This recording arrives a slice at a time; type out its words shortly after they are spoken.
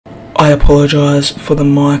I apologise for the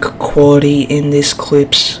mic quality in this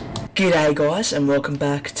clips. G'day guys, and welcome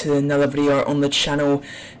back to another video on the channel,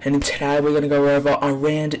 and today we're going to go over our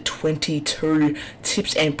round 22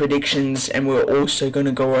 tips and predictions, and we're also going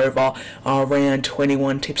to go over our round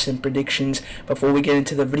 21 tips and predictions. Before we get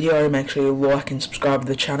into the video, make sure you like and subscribe to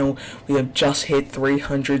the channel. We have just hit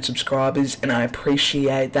 300 subscribers, and I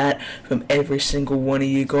appreciate that from every single one of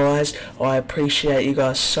you guys. I appreciate you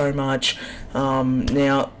guys so much.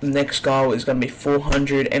 Now the next goal is going to be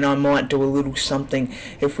 400, and I might do a little something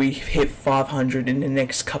if we hit 500 in the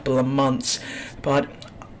next couple of months, but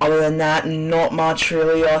other than that, not much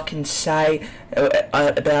really I can say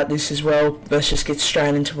about this as well. Let's just get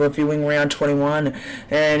straight into reviewing round 21.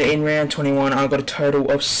 And in round 21 I got a total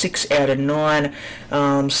of 6 out of 9.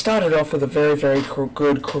 Started off with a very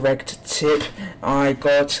good correct tip. I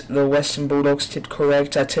got the Western Bulldogs tip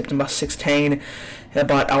correct. I tipped them by 16,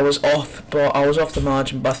 but I was off the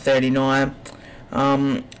margin by 39.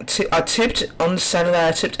 I tipped on Saturday.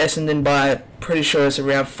 I tipped Essendon by, pretty sure it's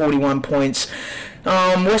around 41 points.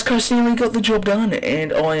 West Coast nearly got the job done,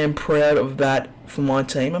 and I am proud of that for my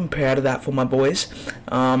team. I'm proud of that for my boys.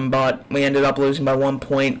 But we ended up losing by 1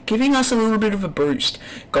 point, giving us a little bit of a boost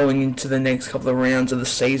going into the next couple of rounds of the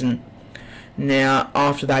season. Now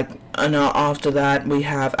after that we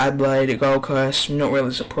have Adelaide, Gold Coast. Not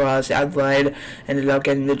really surprised. Adelaide ended up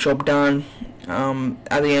getting the job done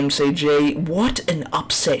at the MCG. What an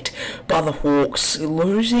upset by the Hawks, Port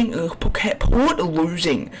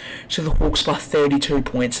losing to the Hawks by 32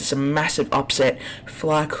 points. It's a massive upset.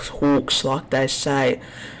 Flag Hawks, like they say.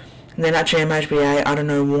 And then at GMHBA, I don't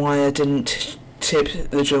know why I didn't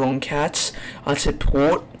tip the Geelong Cats. I tipped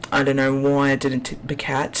Port. I don't know why I didn't tip the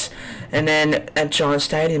Cats. And then at Giant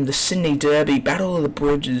Stadium, the Sydney Derby, Battle of the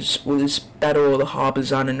Bridges, or this Battle of the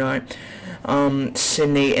Harbours, I don't know.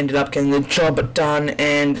 Sydney ended up getting the job done,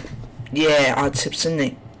 and yeah, I tipped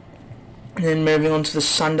Sydney. And then moving on to the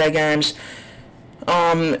Sunday games,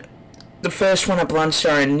 the first one at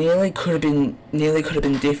Blundstone nearly could have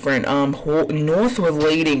been different. North were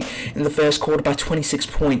leading in the first quarter by 26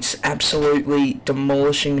 points, absolutely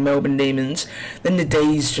demolishing the Melbourne Demons. Then the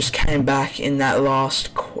D's just came back in that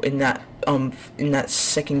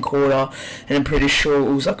second quarter, and I'm pretty sure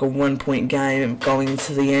it was like a 1 point game going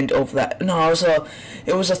into the end of that. No,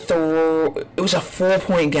 it was a 4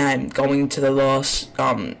 point game going into the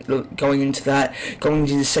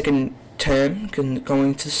second term, going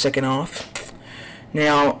into the second half.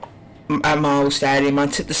 Now at Marvel Stadium, I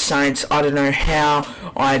tipped the Saints. I don't know how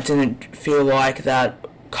I didn't feel like that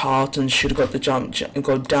Carlton should have got the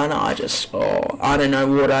got done. I don't know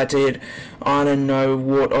what I did. I don't know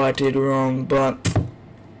what I did wrong, but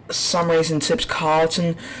for some reason tipped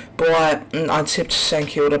Carlton, but I tipped St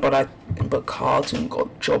Kilda, but Carlton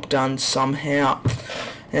got job done somehow.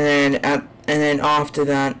 And then after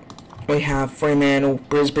that we have Fremantle,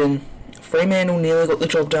 Brisbane. Fremantle nearly got the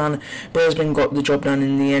job done. Brisbane got the job done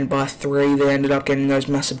in the end by 3. They ended up getting those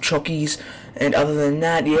massive chockies. And other than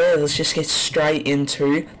that, yeah, let's just get straight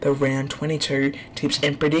into the round 22 tips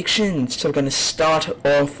and predictions. So we're going to start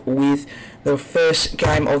off with the first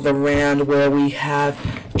game of the round, where we have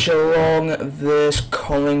Geelong versus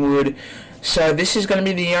Collingwood. So this is going to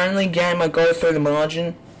be the only game I go through the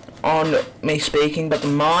margin on me speaking, but the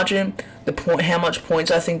margin, how much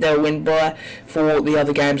points I think they'll win by for the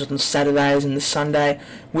other games on the Saturdays and the Sunday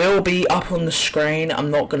will be up on the screen.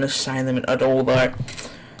 I'm not going to say them at all though.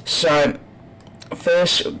 So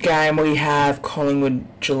first game we have Collingwood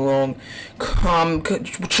Geelong.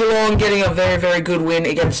 Geelong getting a very good win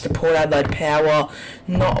against the Port Adelaide Power.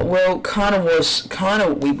 Not well, we kind of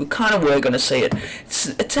were going to see it.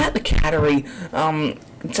 It's at the Cattery.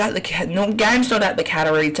 Game's not at the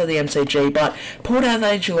Cattery, it's at the MCG, but Port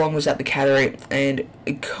Adelaide Geelong was at the Cattery, and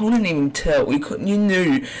you couldn't even tell. You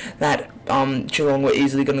knew that Geelong were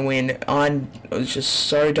easily going to win. I was just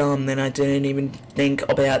so dumb that I didn't even think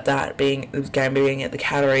about the game being at the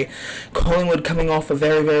Cattery. Collingwood coming off a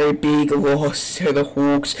very big loss to the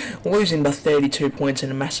Hawks, losing by 32 points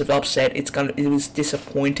in a massive upset. It was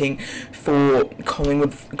disappointing for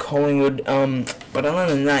Collingwood. But other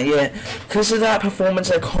than that, yeah, because of that performance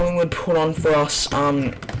that Collingwood put on for us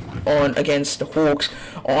against the Hawks,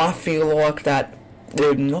 I feel like that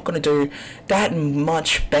they're not going to do that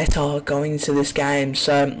much better going into this game.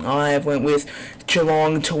 So I went with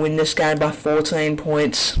Geelong to win this game by 14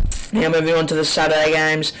 points. Now moving on to the Saturday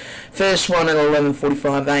games. First one at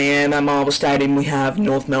 11:45 AM at Marvel Stadium, we have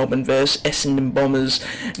North Melbourne versus Essendon Bombers.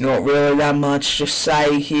 Not really that much to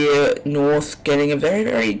say here. North getting a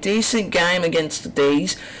very decent game against the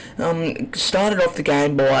D's. started off the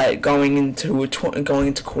game by going into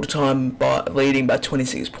quarter time by leading by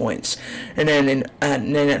 26 points, and then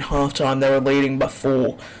at half time they were leading by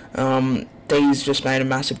 4. These just made a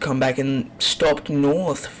massive comeback and stopped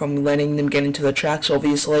North from letting them get into the tracks.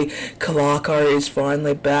 Obviously, Clarko is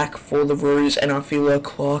finally back for the Roos, and I feel like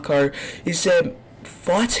Clarko is their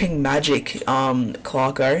fighting magic.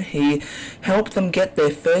 Clarko, he helped them get their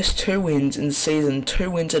first 2 wins in the season,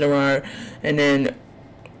 2 wins in a row, and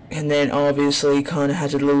then obviously kind of had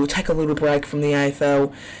to take a little break from the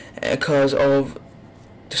AFL because of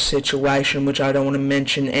the situation, which I don't want to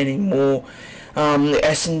mention anymore.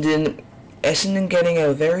 Essendon getting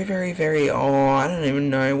a very, very, very, I don't even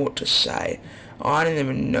know what to say. I don't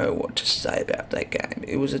even know what to say about that game.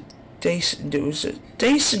 It was a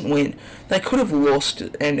decent win. They could have lost,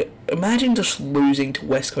 and imagine just losing to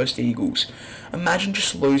West Coast Eagles. Imagine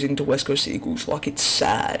just losing to West Coast Eagles. Like, it's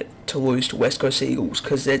sad to lose to West Coast Eagles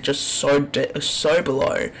because they're just so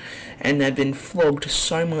below, and they've been flogged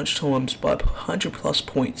so much times by 100+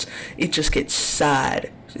 points. It just gets sad.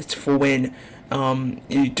 It's for when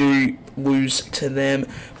you do lose to them,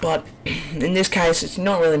 but in this case it's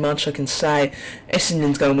not really much I can say.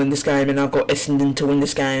 Essendon's going to win this game, and I've got Essendon to win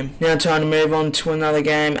this game. Now time to move on to another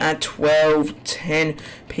game at 12:10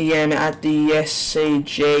 PM at the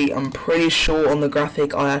SCG. I'm pretty sure on the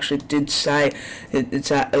graphic I actually did say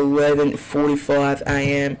it's at 11:45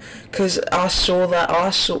 AM because when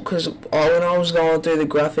I was going to do the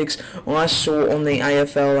graphics, I saw on the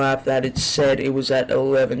AFL app that it said it was at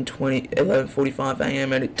 11:45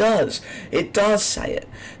 AM, and it does say it.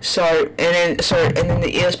 So and then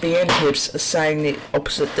the ESPN tips are saying the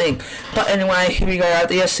opposite thing. But anyway, here we go. At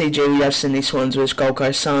the SCG we have Sydney Swans vs Gold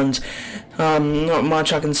Coast Suns. Not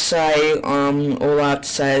much I can say. All I have to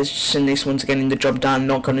say is Sydney Swans are getting the job done.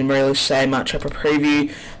 Not going to really say much of a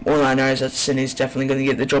preview. All I know is that Sydney's definitely going to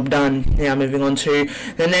get the job done. Now moving on to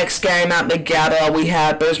the next game at the Gabba, we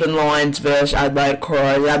have Brisbane Lions versus Adelaide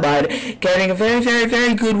Crows. Adelaide getting a very, very,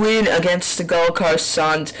 very good win against the Gold Coast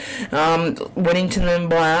Suns. Winning to them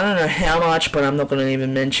by I don't know how much, but I'm not going to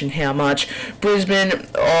even mention how much. Brisbane,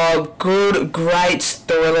 great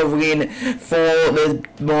thriller win for the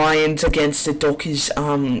Lions against the Dockers.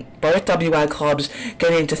 Both WA clubs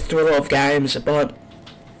getting into thriller of games, but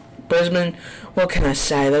Brisbane, what can I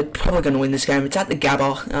say? They're probably going to win this game. It's at the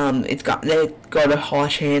Gabba. They've got a high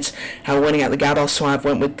chance of winning at the Gabba, so I've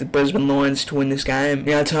went with the Brisbane Lions to win this game.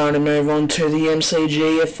 Now time to move on to the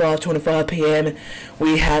MCG at 5:25 PM.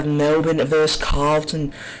 We have Melbourne versus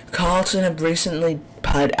Carlton. Carlton have recently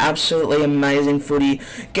played absolutely amazing footy,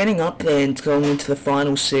 getting up there and going into the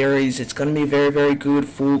final series. It's going to be very, very good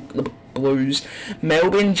for the Blues.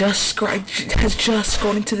 Melbourne has just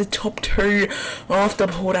got into the top 2 after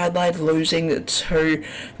Port Adelaide losing to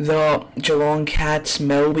the Geelong Cats.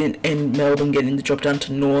 Melbourne getting the job done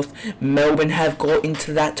to North. Melbourne have got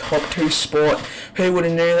into that top 2 spot. Who would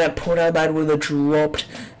have known that Port Adelaide would have dropped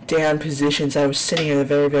down positions? They were sitting in a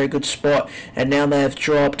very, very good spot, and now they have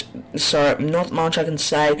dropped. So not much I can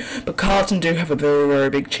say, but Carlton do have a very, very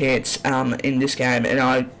big chance in this game, and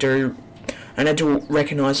I do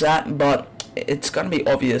recognise that, but it's going to be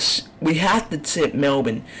obvious. We have to tip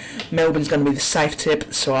Melbourne. Melbourne's going to be the safe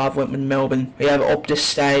tip, so I've went with Melbourne. We have Optus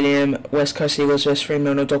Stadium, West Coast Eagles versus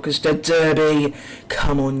Fremantle Dockers, the Derby.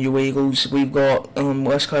 Come on, you Eagles. We've got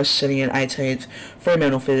West Coast sitting at 18th.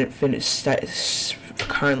 Fremantle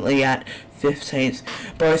currently at 15th.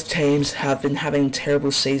 Both teams have been having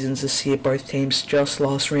terrible seasons this year. Both teams just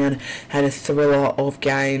last round had a thriller of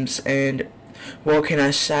games, and what can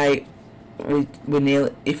I say?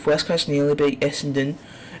 If West Coast nearly beat Essendon,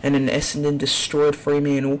 and then Essendon destroyed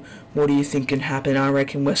Fremantle, what do you think can happen? I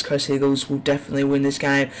reckon West Coast Eagles will definitely win this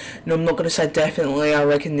game. No, I'm not going to say definitely. I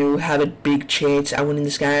reckon they'll have a big chance at winning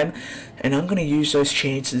this game, and I'm going to use those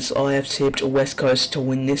chances. I have tipped West Coast to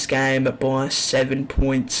win this game by 7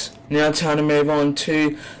 points. Now time to move on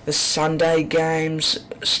to the Sunday games.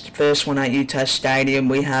 First one at Utah Stadium,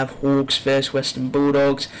 we have Hawks versus Western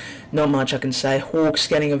Bulldogs. Not much I can say. Hawks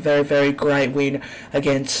getting a very, very great win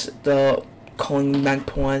against the Collingwood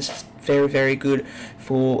Magpies. Very, very good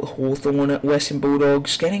for Hawthorn. Western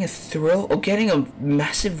Bulldogs getting a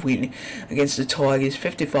massive win against the Tigers.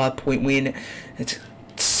 55-point win. It's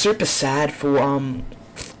super sad for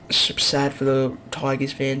the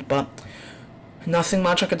Tigers fans, but nothing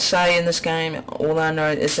much I could say in this game. All I know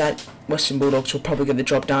is that Western Bulldogs will probably get the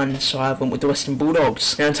job done, so I went with the Western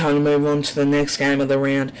Bulldogs. Now time to move on to the next game of the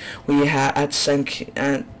round. We have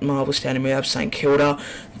at Marvel Stadium, we have St Kilda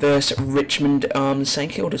versus Richmond.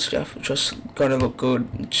 St Kilda's just going to look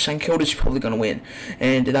good. St Kilda's probably going to win,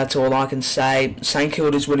 and that's all I can say. St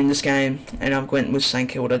Kilda's winning this game, and I've went with St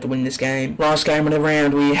Kilda to win this game. Last game of the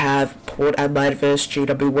round, we have Port Adelaide versus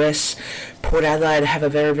GWS. Port Adelaide have a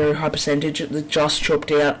very, very high percentage that just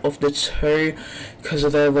chopped out of the two because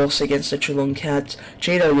of their loss against the Geelong Cats.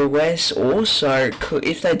 GWS also,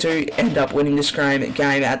 if they do end up winning this game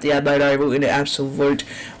at the Adelaide Oval in an absolute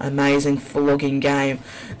amazing flogging game,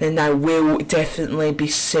 then they will definitely be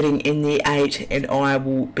sitting in the 8, and I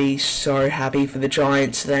will be so happy for the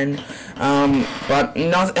Giants then. But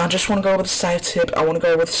no, I just want to go with a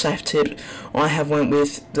safe tip. I have went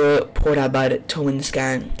with the Port Adelaide to win this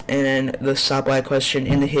game. And then the subway question: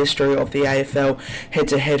 in the history of the AFL,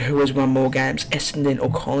 head-to-head, who has won more games, Essendon or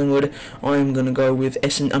Collingwood? I'm going to go with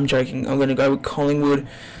Essendon. I'm joking. I'm going to go with Collingwood.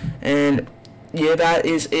 And yeah, that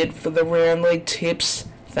is it for the round league tips.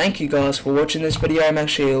 Thank you guys for watching this video. Make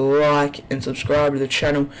sure you like and subscribe to the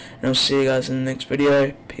channel, and I'll see you guys in the next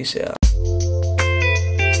video. Peace out.